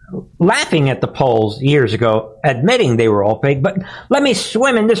was laughing at the polls years ago, admitting they were all fake, but let me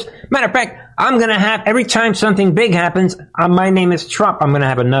swim in this. Matter of fact, I'm going to have, every time something big happens, my name is Trump, I'm going to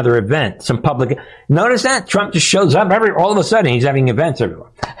have another event, some public. Notice that? Trump just shows up all of a sudden, he's having events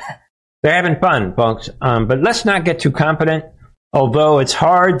everywhere. They're having fun, folks. But let's not get too confident, although it's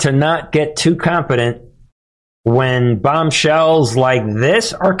hard to not get too confident when bombshells like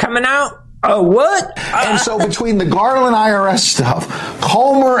this are coming out. Oh, what? And so between the Garland IRS stuff,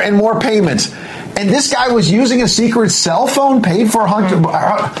 Comer and more payments, and this guy was using a secret cell phone paid for Hunter.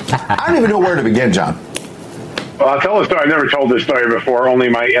 I don't even know where to begin, John. Well, I'll tell a story. I've never told this story before. Only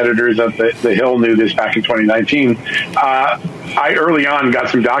my editors at the Hill knew this back in 2019. I early on got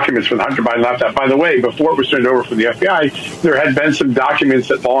some documents from the Hunter Biden laptop. By the way, before it was turned over from the FBI, there had been some documents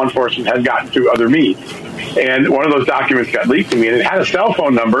that law enforcement had gotten through other means. And one of those documents got leaked to me, and it had a cell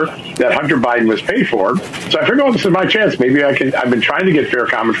phone number that Hunter Biden was paid for. So I figured, oh, this is my chance. Maybe I can. I've been trying to get fair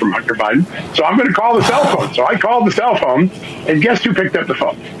comment from Hunter Biden, so I'm going to call the cell phone. So I called the cell phone, and guess who picked up the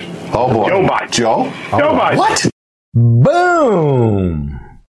phone? Oh, boy. Joe Biden. Joe Biden. What? Boom.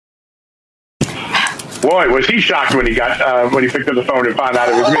 Boy, was he shocked when he got when he picked up the phone and found out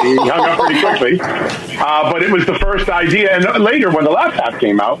it was me. He hung up pretty quickly. But it was the first idea. And later, when the laptop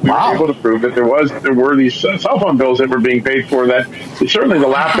came out, we were able to prove that there were these cell phone bills that were being paid for. That certainly the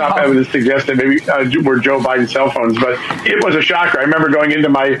laptop evidence suggested maybe were Joe Biden's cell phones. But it was a shocker. I remember going into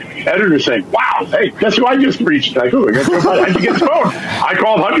my editor saying, "Wow, hey, guess who I just reached?" Like, "Who? I got Joe Biden. How'd you get his phone?" I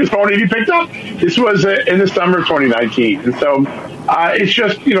called Hunter's phone and he picked up. This was in the summer of 2019, and so. It's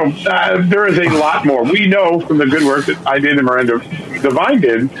just, there is a lot more. We know from the good work that I did and Miranda Devine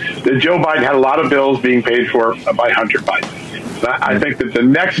did that Joe Biden had a lot of bills being paid for by Hunter Biden. I think that the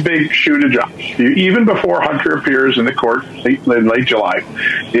next big shoe to drop, even before Hunter appears in the court in late July,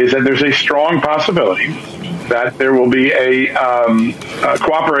 is that there's a strong possibility that there will be a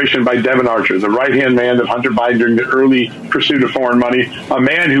cooperation by Devin Archer, the right-hand man of Hunter Biden during the early pursuit of foreign money, a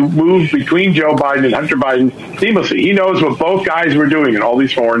man who moved between Joe Biden and Hunter Biden seamlessly. He knows what both guys were doing in all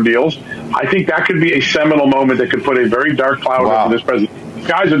these foreign deals. I think that could be a seminal moment that could put a very dark cloud over this president.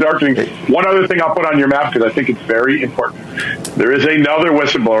 Skies are darkening. One other thing I'll put on your map, because I think it's very important. There is another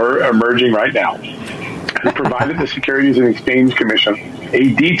whistleblower emerging right now who provided the Securities and Exchange Commission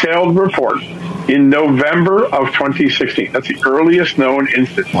a detailed report in November of 2016. That's the earliest known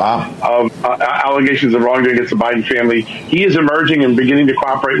instance of allegations of wrongdoing against the Biden family. He is emerging and beginning to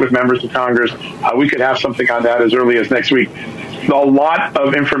cooperate with members of Congress. We could have something on that as early as next week. A lot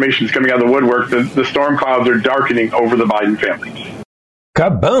of information is coming out of the woodwork. The storm clouds are darkening over the Biden family.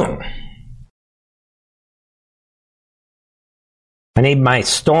 Kaboom. I need my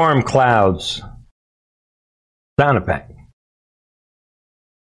storm clouds sound effect.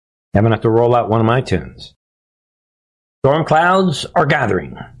 I'm going to have to roll out one of my tunes. Storm clouds are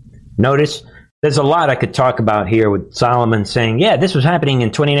gathering. Notice there's a lot I could talk about here with Solomon saying, yeah, this was happening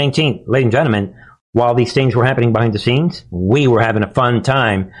in 2019. Ladies and gentlemen, while these things were happening behind the scenes, we were having a fun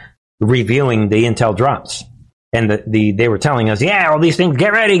time reviewing the intel drops. And they were telling us, yeah, all these things,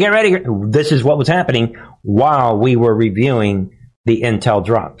 get ready. This is what was happening while we were reviewing the intel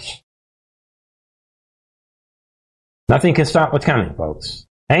drops. Nothing can stop what's coming, folks.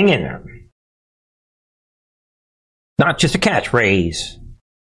 Hang in there. Not just a catchphrase.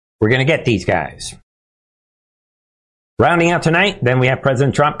 We're going to get these guys. Rounding out tonight, then we have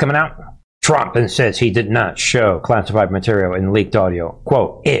President Trump coming out. Trump says he did not show classified material in leaked audio.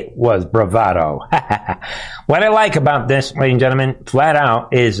 Quote, it was bravado. What I like about this, ladies and gentlemen, flat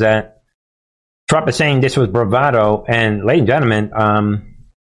out, is that Trump is saying this was bravado. And ladies and gentlemen,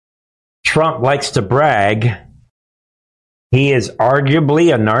 Trump likes to brag. He is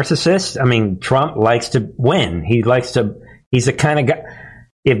arguably a narcissist. I mean, Trump likes to win. He's the kind of guy.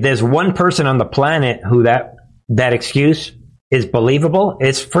 If there's one person on the planet who that excuse is believable,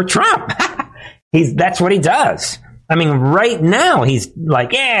 it's for Trump. That's what he does. I mean, right now he's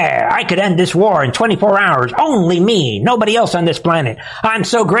like, yeah, I could end this war in 24 hours. Only me, nobody else on this planet. I'm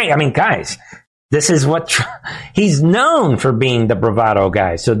so great. I mean, guys, this is what he's known for, being the bravado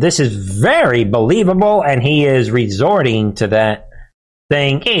guy. So this is very believable, and he is resorting to that,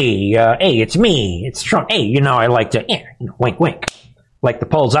 saying, hey, it's me, it's Trump. Hey, I like to, wink, wink. Like the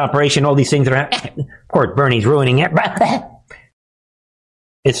polls operation, all these things that are happening. Of course, Bernie's ruining it.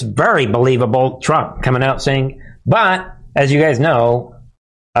 It's very believable. Trump coming out saying, but as you guys know,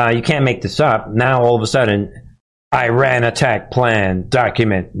 you can't make this up. Now, all of a sudden, Iran attack plan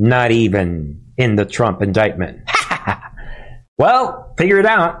document not even in the Trump indictment. Well, figure it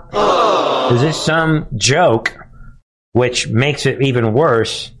out. Is this some joke which makes it even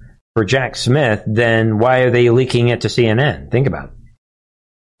worse for Jack Smith? Then why are they leaking it to CNN? Think about it.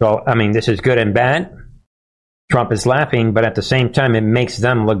 So, I mean, this is good and bad. Trump is laughing, but at the same time, it makes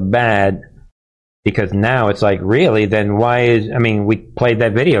them look bad, because now it's like, really? Then we played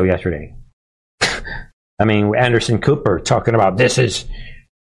that video yesterday. I mean, Anderson Cooper talking about, this is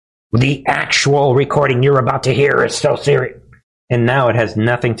the actual recording you're about to hear is so serious. And now it has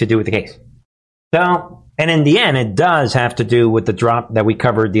nothing to do with the case. So, and in the end, it does have to do with the drop that we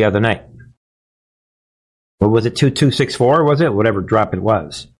covered the other night. What was it, 2264, was it? Whatever drop it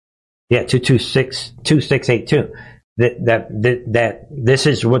was. Yeah, 2682. That this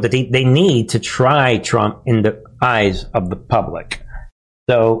is what they need to try Trump in the eyes of the public.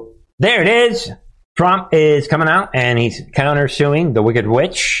 So there it is. Trump is coming out and he's countersuing the Wicked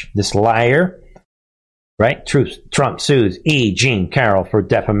Witch, this liar. Right? Trump sues E. Jean Carroll for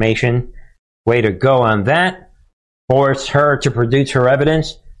defamation. Way to go on that. Force her to produce her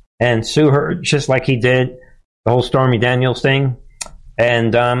evidence and sue her just like he did the whole Stormy Daniels thing.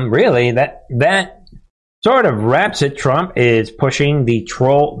 And really, that sort of wraps it. Trump is pushing the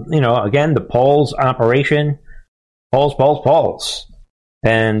troll, again, the polls operation. Polls.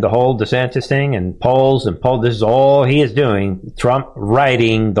 And the whole DeSantis thing and polls. This is all he is doing. Trump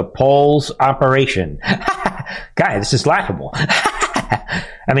riding the polls operation. Guys, this is laughable.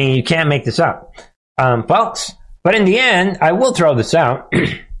 I mean, you can't make this up. Folks, but in the end, I will throw this out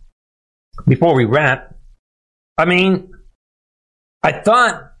before we wrap. I mean,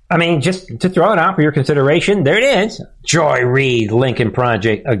 just to throw it out for your consideration, there it is. Joy Reid, Lincoln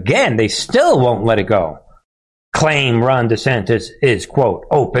Project. Again, they still won't let it go. Claim Ron DeSantis is, quote,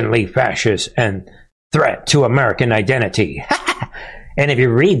 openly fascist and threat to American identity. And if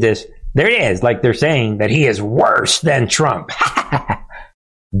you read this, there it is. Like they're saying that he is worse than Trump.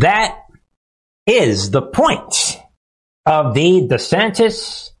 That is the point of the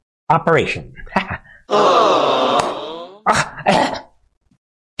DeSantis operation.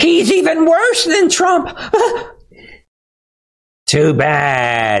 He's even worse than Trump. Too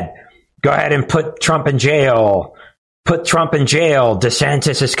bad. Go ahead and put Trump in jail. Put Trump in jail.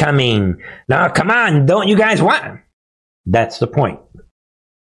 DeSantis is coming. Now, come on. Don't you guys want? That's the point.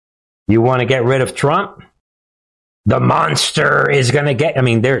 You want to get rid of Trump? The monster is going to get...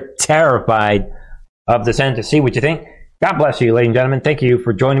 they're terrified of DeSantis. See what you think? God bless you, ladies and gentlemen. Thank you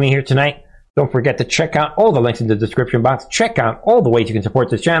for joining me here tonight. Don't forget to check out all the links in the description box. Check out all the ways you can support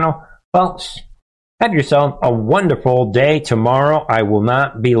this channel. Folks, have yourself a wonderful day tomorrow. I will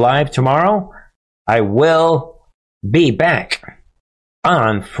not be live tomorrow. I will be back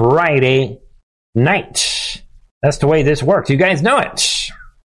on Friday night. That's the way this works. You guys know it.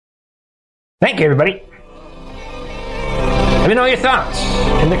 Thank you, everybody. Let me know your thoughts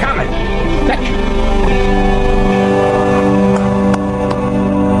in the comment section.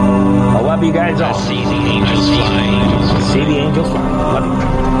 Love you guys all. See the angels flying. See the angels flying. Love you.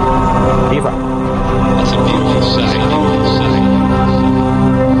 See you from. It's a beautiful sight.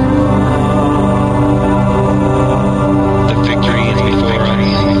 The victory is before us.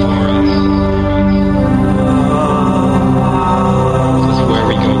 This is where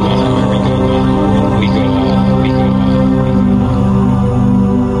we go on. We go on. We go on.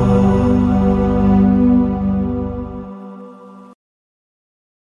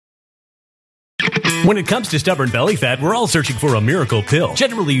 When it comes to stubborn belly fat, we're all searching for a miracle pill.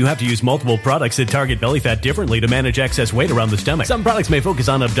 Generally, you have to use multiple products that target belly fat differently to manage excess weight around the stomach. Some products may focus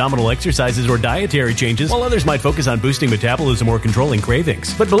on abdominal exercises or dietary changes, while others might focus on boosting metabolism or controlling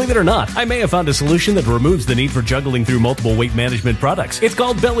cravings. But believe it or not, I may have found a solution that removes the need for juggling through multiple weight management products. It's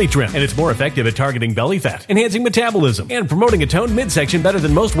called Belly Trim, and it's more effective at targeting belly fat, enhancing metabolism, and promoting a toned midsection better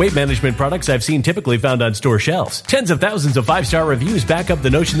than most weight management products I've seen typically found on store shelves. Tens of thousands of 5-star reviews back up the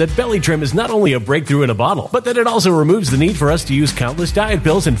notion that Belly Trim is not only a breakthrough in a bottle, but that it also removes the need for us to use countless diet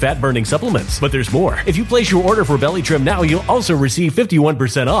pills and fat-burning supplements. But there's more. If you place your order for Belly Trim now, you'll also receive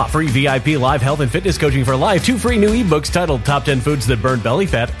 51% off, free VIP live health and fitness coaching for life, 2 free new ebooks titled Top 10 Foods That Burn Belly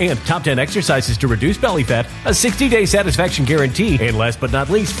Fat and Top 10 Exercises to Reduce Belly Fat, a 60-day satisfaction guarantee, and last but not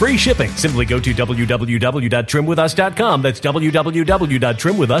least, free shipping. Simply go to www.trimwithus.com. That's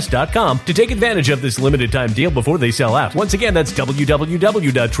www.trimwithus.com to take advantage of this limited time deal before they sell out. Once again, that's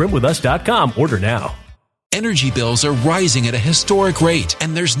www.trimwithus.com. Order now. Energy bills are rising at a historic rate,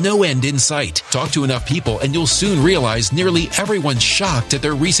 and there's no end in sight. Talk to enough people, and you'll soon realize nearly everyone's shocked at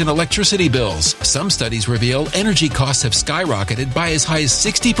their recent electricity bills. Some studies reveal energy costs have skyrocketed by as high as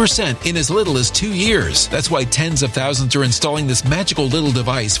 60% in as little as 2 years. That's why tens of thousands are installing this magical little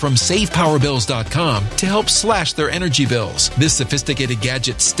device from SavePowerBills.com to help slash their energy bills. This sophisticated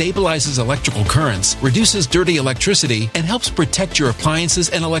gadget stabilizes electrical currents, reduces dirty electricity, and helps protect your appliances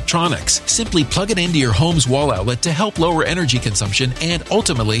and electronics. Simply plug it into your home's wall outlet to help lower energy consumption and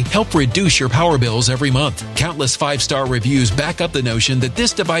ultimately help reduce your power bills every month. Countless 5-star reviews back up the notion that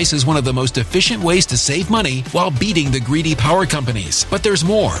this device is one of the most efficient ways to save money while beating the greedy power companies. But there's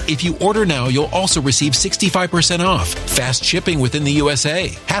more. If you order now, you'll also receive 65% off, fast shipping within the USA,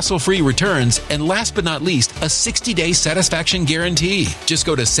 hassle-free returns, and last but not least, a 60-day satisfaction guarantee. Just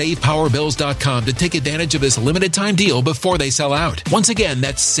go to SavePowerBills.com to take advantage of this limited time deal before they sell out. Once again,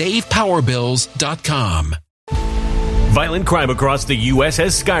 that's SavePowerBills.com. Violent crime across the U.S.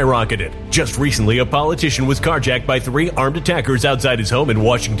 has skyrocketed. Just recently, a politician was carjacked by 3 armed attackers outside his home in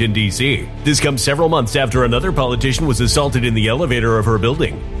Washington, D.C. This comes several months after another politician was assaulted in the elevator of her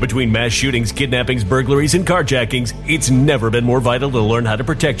building. Between mass shootings, kidnappings, burglaries, and carjackings, it's never been more vital to learn how to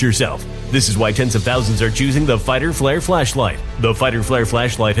protect yourself. This is why tens of thousands are choosing the Fighter Flare flashlight. The Fighter Flare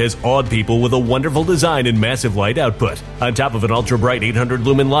flashlight has awed people with a wonderful design and massive light output. On top of an ultra-bright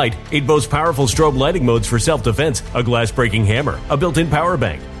 800-lumen light, it boasts powerful strobe lighting modes for self-defense, a glass-breaking hammer, a built-in power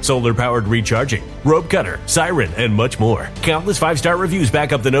bank, solar-powered recharging, rope cutter, siren, and much more. Countless 5-star reviews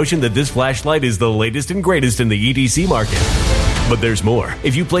back up the notion that this flashlight is the latest and greatest in the EDC market. But there's more.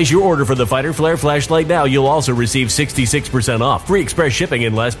 If you place your order for the Fighter Flare flashlight now, you'll also receive 66% off, free express shipping,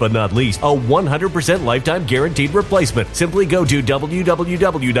 and last but not least, a 100% lifetime guaranteed replacement. Simply go to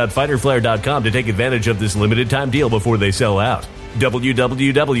www.fighterflare.com to take advantage of this limited time deal before they sell out.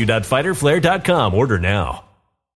 www.fighterflare.com. Order now.